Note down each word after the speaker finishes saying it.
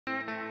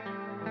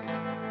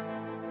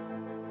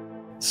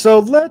So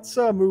let's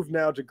move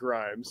now to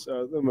Grimes.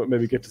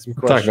 Maybe get to some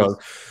questions. Talking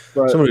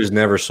about someone who's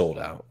never sold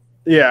out.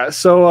 Yeah.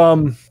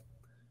 So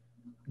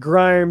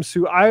Grimes,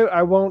 who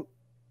I won't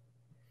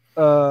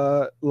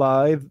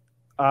lie,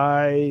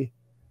 I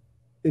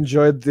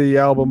enjoyed the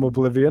album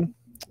Oblivion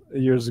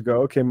years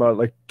ago. It came out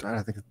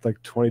I think it's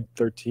like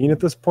 2013 at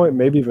this point,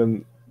 maybe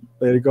even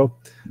later ago.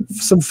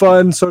 Some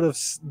fun sort of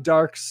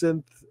dark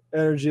synth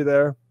energy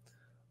there.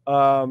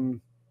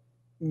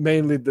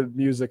 Mainly the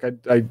music.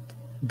 I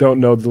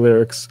don't know the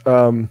lyrics.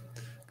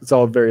 It's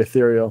all very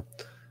ethereal.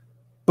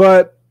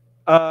 But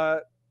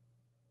I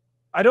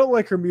don't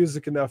like her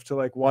music enough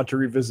to want to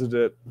revisit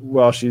it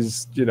while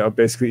she's,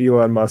 basically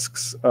Elon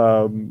Musk's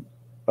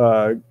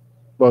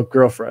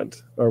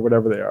girlfriend or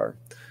whatever they are.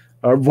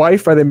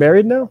 Wife, are they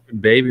married now?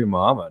 Baby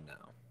mama now.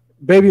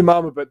 Baby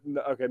mama, but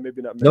okay,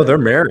 maybe not married. No, they're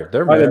married.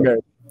 They're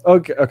married.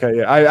 Okay,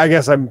 yeah. I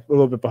guess I'm a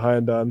little bit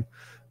behind on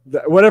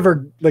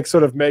whatever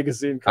sort of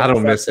magazine. I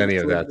don't miss any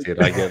of that,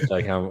 dude.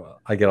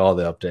 I get all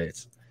the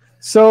updates.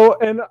 So,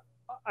 and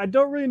I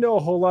don't really know a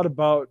whole lot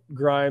about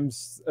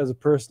Grimes as a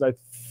person. I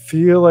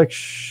feel like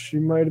she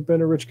might have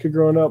been a rich kid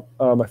growing up.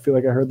 I feel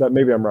like I heard that.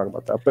 Maybe I'm wrong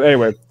about that. But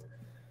anyway,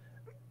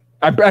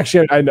 I'm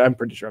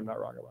pretty sure I'm not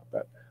wrong about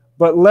that.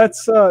 But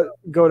let's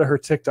go to her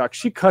TikTok.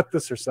 She cut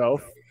this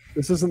herself.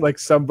 This isn't like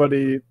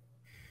somebody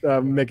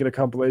making a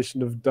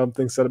compilation of dumb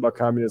things said about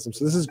communism.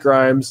 So this is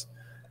Grimes.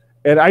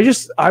 And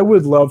I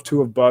would love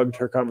to have bugged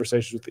her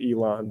conversations with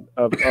Elon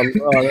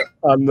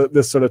on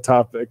this sort of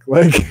topic.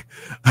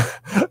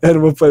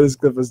 And we'll play this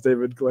clip as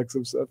David collects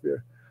some stuff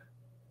here.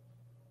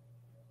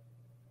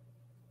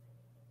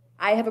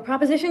 I have a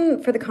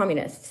proposition for the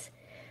communists.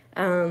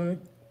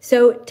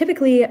 So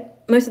typically,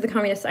 most of the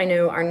communists I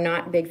know are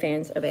not big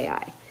fans of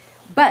AI.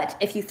 But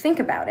if you think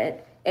about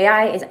it,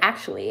 AI is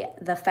actually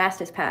the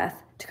fastest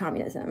path to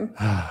communism.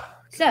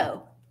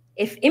 So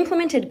if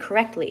implemented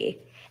correctly,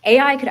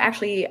 AI could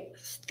actually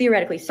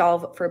theoretically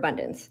solve for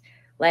abundance.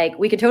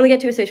 We could totally get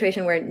to a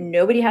situation where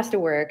nobody has to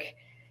work.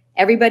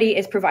 Everybody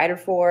is provided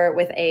for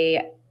with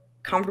a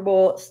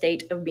comfortable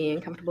state of being,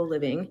 comfortable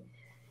living.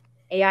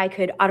 AI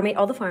could automate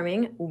all the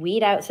farming,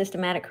 weed out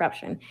systematic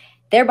corruption,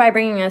 thereby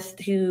bringing us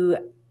to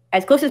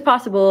as close as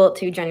possible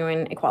to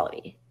genuine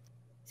equality.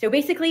 So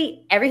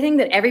basically everything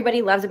that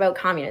everybody loves about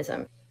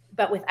communism,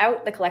 but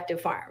without the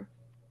collective farm.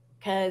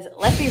 Because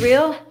let's be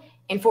real,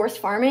 enforced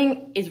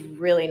farming is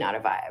really not a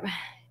vibe.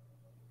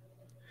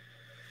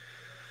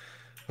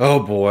 Oh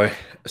boy.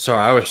 Sorry,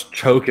 I was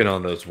choking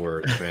on those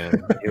words,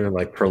 man. Even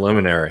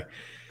preliminary.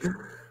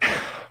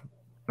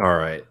 All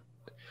right.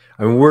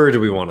 I mean, where do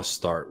we want to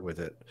start with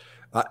it?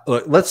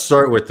 Look, let's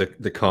start with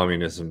the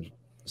communism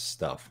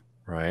stuff,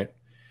 right?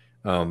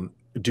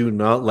 Do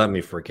not let me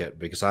forget,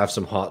 because I have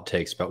some hot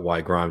takes about why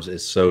Grimes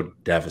is so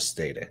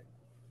devastating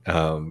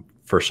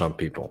for some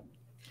people.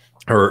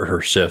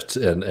 Her shift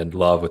and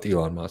love with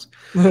Elon Musk.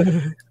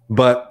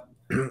 But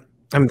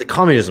I mean, the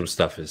communism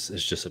stuff is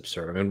just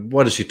absurd. I mean,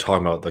 what is she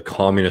talking about? The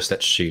communist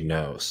that she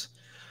knows.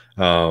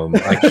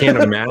 I can't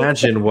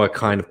imagine what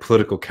kind of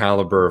political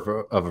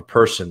caliber of a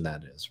person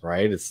that is,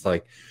 right? It's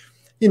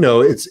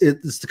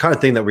it's the kind of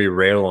thing that we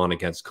rail on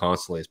against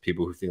constantly as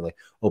people who think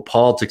oh,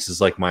 politics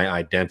is like my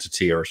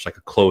identity, or it's like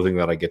a clothing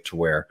that I get to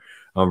wear,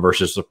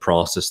 versus the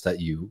process that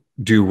you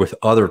do with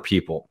other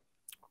people.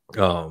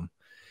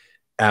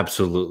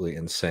 Absolutely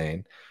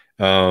insane.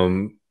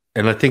 And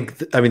I think,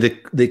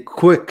 the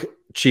quick,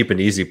 cheap,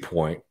 and easy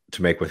point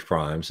to make with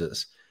Grimes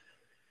is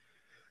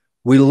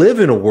we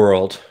live in a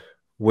world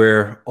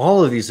where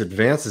all of these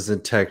advances in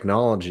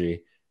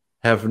technology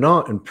have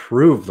not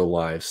improved the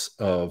lives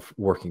of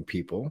working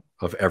people,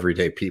 of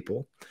everyday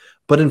people,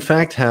 but in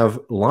fact have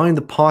lined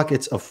the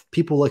pockets of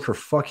people like her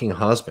fucking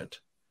husband.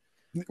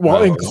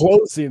 While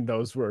enclosing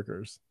those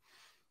workers.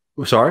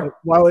 Sorry?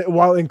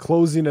 While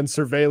enclosing and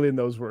surveilling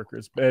those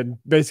workers, and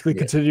basically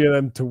continuing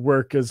them to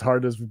work as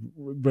hard as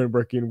we're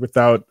working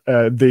without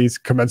these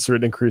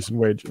commensurate increase in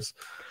wages.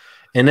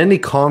 And any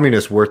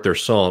communist worth their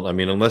salt, I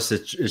mean, unless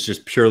it's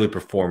just purely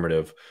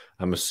performative,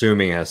 I'm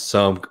assuming has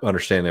some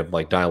understanding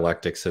of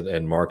dialectics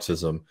and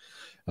Marxism,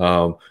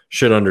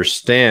 should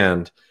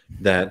understand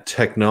that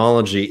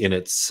technology in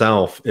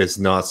itself is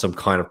not some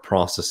kind of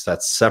process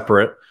that's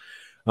separate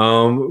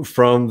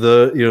from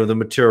the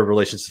material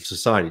relations of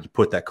society. To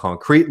put that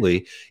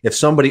concretely, if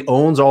somebody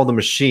owns all the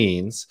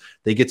machines,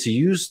 they get to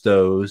use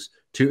those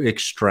to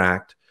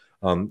extract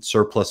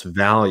surplus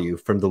value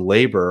from the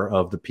labor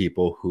of the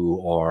people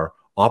who are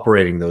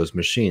operating those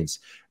machines.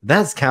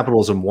 That's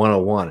capitalism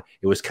 101.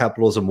 It was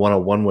capitalism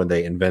 101 when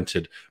they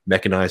invented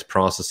mechanized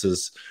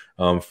processes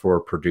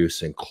for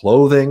producing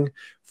clothing,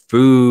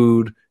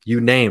 food,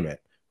 you name it,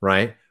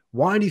 right?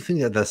 Why do you think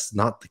that that's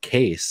not the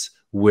case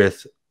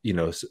with,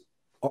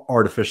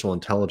 artificial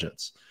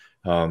intelligence?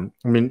 I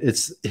mean,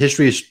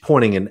 history is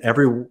pointing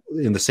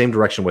in the same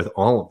direction with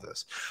all of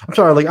this. I'm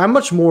sorry, I'm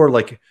much more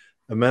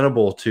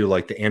amenable to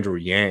the Andrew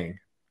Yang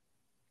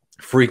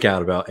freak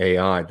out about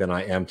AI than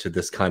I am to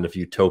this kind of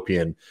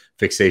utopian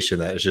fixation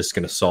that is just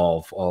going to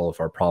solve all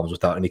of our problems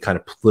without any kind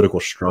of political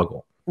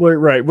struggle.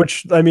 Right,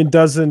 which I mean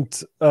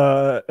doesn't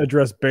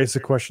address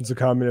basic questions a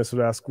communist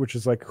would ask, which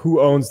is like, who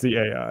owns the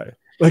AI?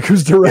 Like,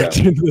 who's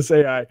directing this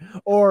AI?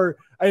 Or,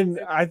 and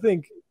I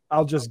think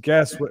I'll just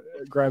guess what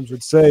Grimes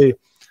would say.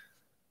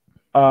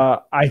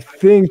 I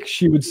think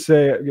she would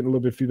say, I'm getting a little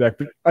bit of feedback,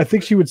 but I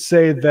think she would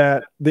say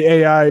that the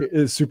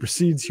AI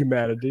supersedes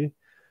humanity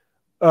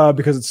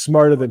because it's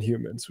smarter than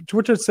humans. To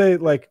which I'd say,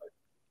 like,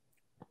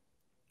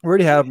 we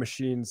already have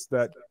machines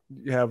that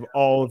have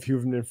all of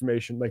human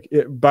information. Like,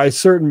 by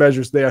certain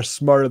measures, they are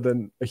smarter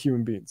than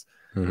human beings.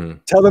 Mm-hmm.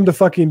 Tell them to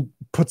fucking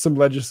put some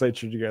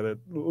legislation together.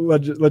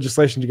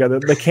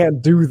 They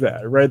can't do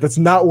that, right? That's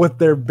not what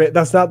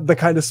that's not the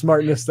kind of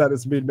smartness that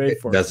is being made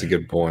for. That's a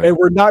good point. And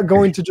we're not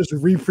going to just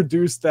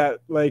reproduce that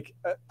like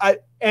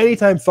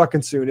anytime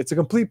fucking soon. It's a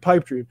complete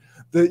pipe dream.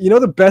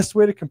 The best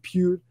way to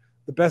compute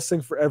the best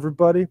thing for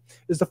everybody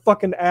is to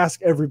fucking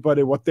ask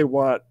everybody what they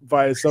want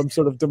via some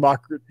sort of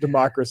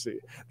democracy.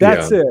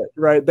 That's it,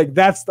 right? Like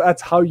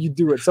that's how you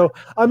do it. So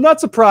I'm not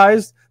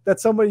surprised that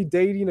somebody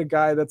dating a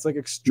guy that's like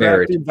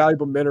extracting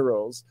valuable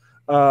minerals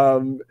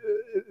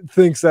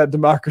thinks that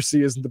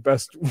democracy isn't the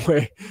best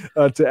way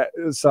to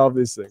solve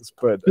these things.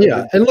 But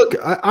and look,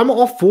 I'm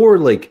all for,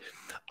 like,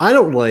 I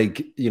don't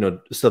like,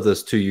 stuff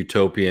that's too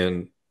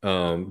utopian.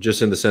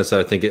 Just in the sense that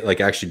I think it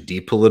like actually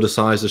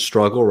depoliticizes the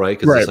struggle, right?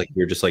 Because it's like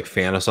you're just like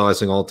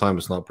fantasizing all the time.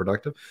 It's not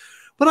productive.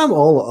 But I'm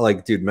all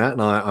like, dude, Matt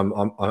and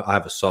I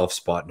have a soft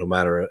spot. No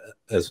matter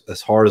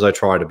as hard as I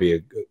try to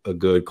be a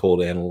good,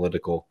 cold,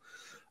 analytical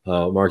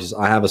Marxist,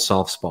 I have a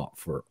soft spot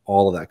for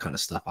all of that kind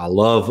of stuff. I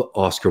love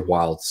Oscar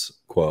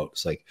Wilde's quote.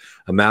 It's like,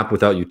 a map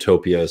without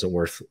utopia isn't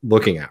worth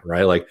looking at,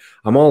 right? Like,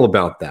 I'm all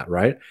about that,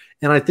 right?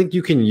 And I think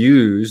you can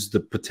use the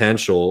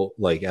potential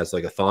like as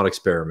like a thought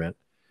experiment.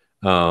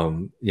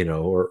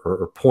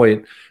 Or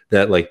point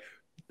that like,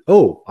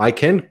 oh, I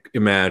can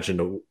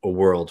imagine a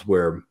world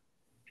where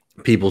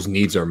people's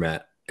needs are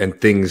met and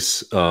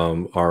things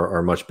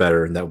are much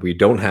better, and that we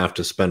don't have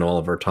to spend all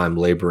of our time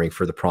laboring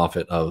for the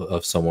profit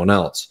of someone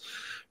else,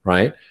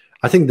 right?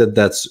 I think that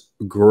that's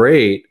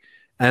great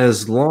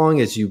as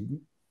long as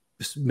you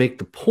make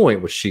the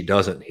point, which she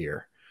doesn't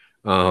here,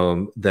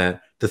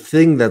 that the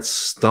thing that's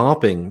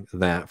stopping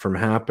that from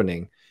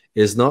happening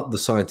is not the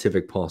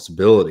scientific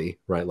possibility,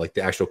 right? Like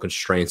the actual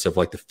constraints of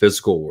like the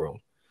physical world,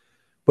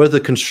 but the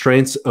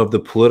constraints of the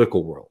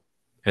political world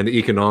and the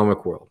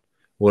economic world.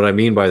 What I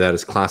mean by that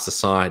is class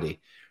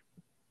society,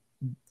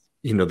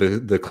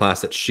 the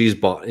class that she's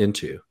bought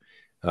into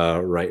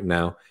right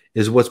now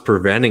is what's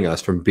preventing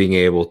us from being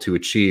able to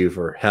achieve,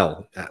 or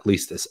hell, at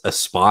least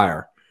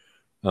aspire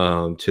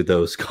to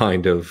those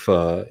kind of,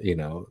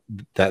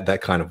 that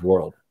kind of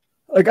world.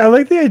 Like, I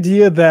like the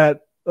idea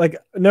that, like,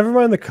 never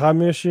mind the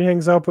communists she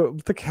hangs out,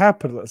 but the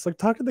capitalists. Like,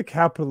 talk to the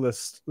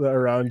capitalists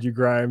around you,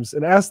 Grimes,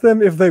 and ask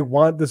them if they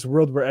want this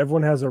world where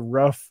everyone has a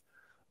rough,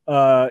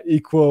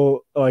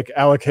 equal, like,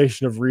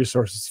 allocation of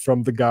resources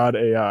from the god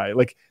AI.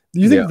 Like, do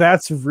you think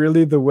that's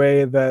really the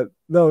way that?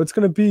 No, it's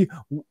going to be.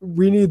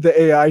 We need the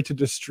AI to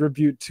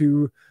distribute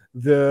to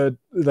the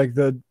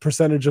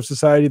percentage of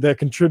society that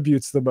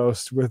contributes the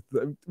most. With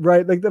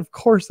right, like, of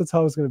course, that's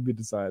how it's going to be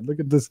designed.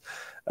 Look at this.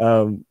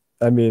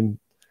 I mean.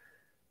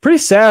 Pretty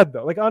sad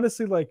though. Like,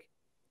 honestly, like,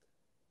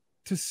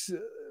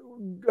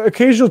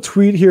 occasional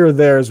tweet here or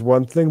there is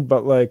one thing,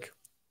 but like,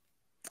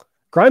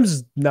 Grimes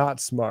is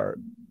not smart.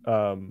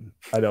 I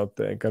don't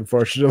think,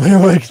 unfortunately.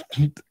 Like,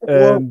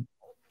 and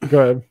go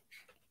ahead.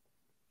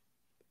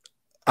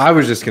 I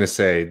was just gonna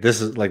say,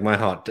 this is like my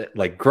hot.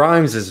 Like,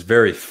 Grimes is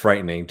very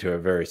frightening to a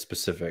very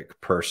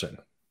specific person.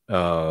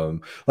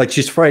 Like,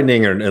 she's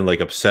frightening and like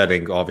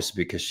upsetting,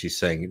 obviously, because she's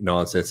saying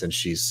nonsense and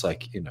she's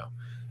like,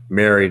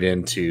 married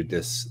into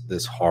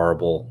this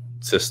horrible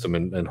system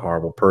and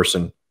horrible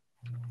person.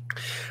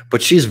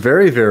 But she's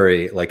very,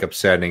 very like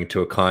upsetting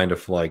to a kind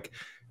of like,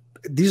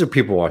 these are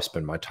people I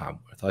spend my time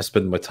with. I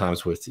spend my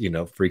times with,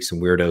 freaks and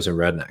weirdos and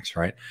rednecks,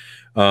 right?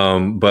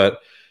 But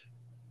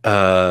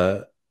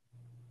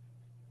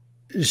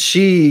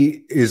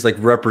she is like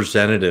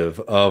representative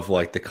of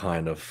like the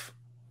kind of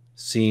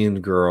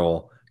scene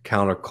girl,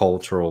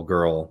 countercultural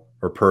girl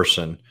or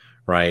person,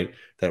 right?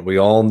 That we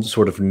all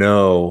sort of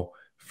know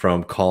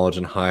from college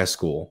and high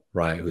school,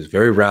 right? Who's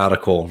very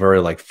radical,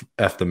 very like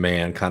F the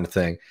man kind of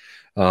thing.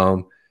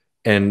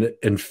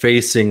 And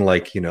facing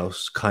like,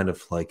 kind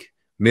of like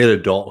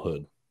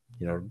mid-adulthood,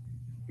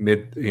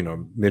 mid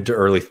to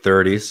early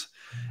 30s,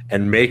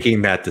 and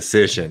making that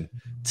decision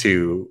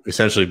to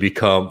essentially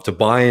to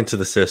buy into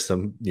the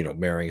system,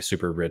 marrying a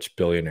super rich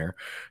billionaire,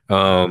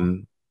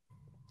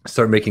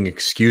 start making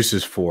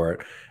excuses for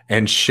it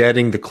and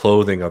shedding the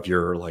clothing of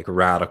your like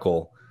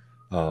radical,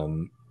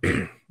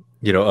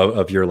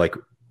 of your like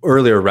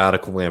earlier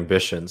radical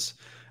ambitions.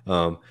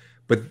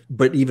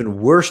 But even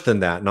worse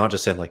than that, not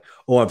just saying like,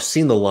 oh, I've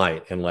seen the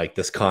light and like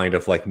this kind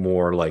of like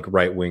more like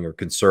right wing or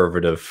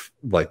conservative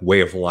like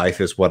way of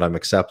life is what I'm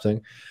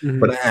accepting,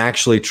 but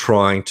actually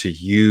trying to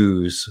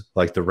use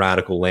like the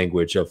radical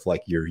language of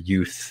like your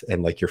youth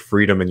and like your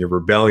freedom and your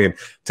rebellion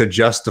to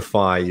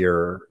justify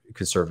your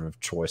conservative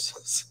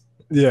choices.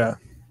 Yeah.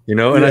 You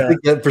know, and I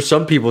think that for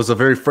some people it's a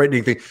very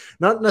frightening thing,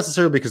 not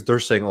necessarily because they're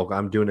saying, "Oh,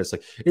 I'm doing this."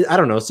 Like, I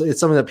don't know. It's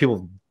something that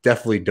people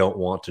definitely don't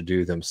want to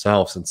do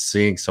themselves, and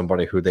seeing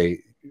somebody who they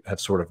have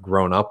sort of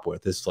grown up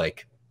with is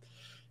like,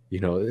 you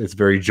know, it's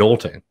very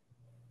jolting.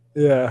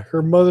 Yeah,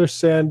 her mother,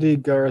 Sandy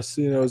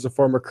Garacino, is a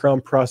former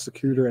Crown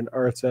prosecutor and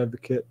arts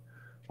advocate.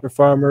 Her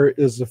father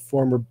is a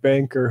former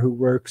banker who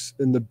works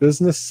in the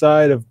business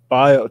side of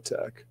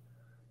biotech.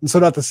 And so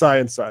not the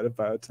science side of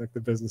biotech,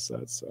 the business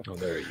side. So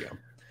there you go.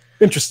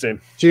 Interesting.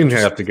 She didn't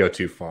have to go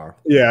too far.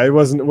 Yeah, it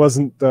wasn't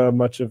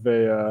much of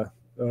a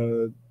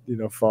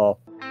fall.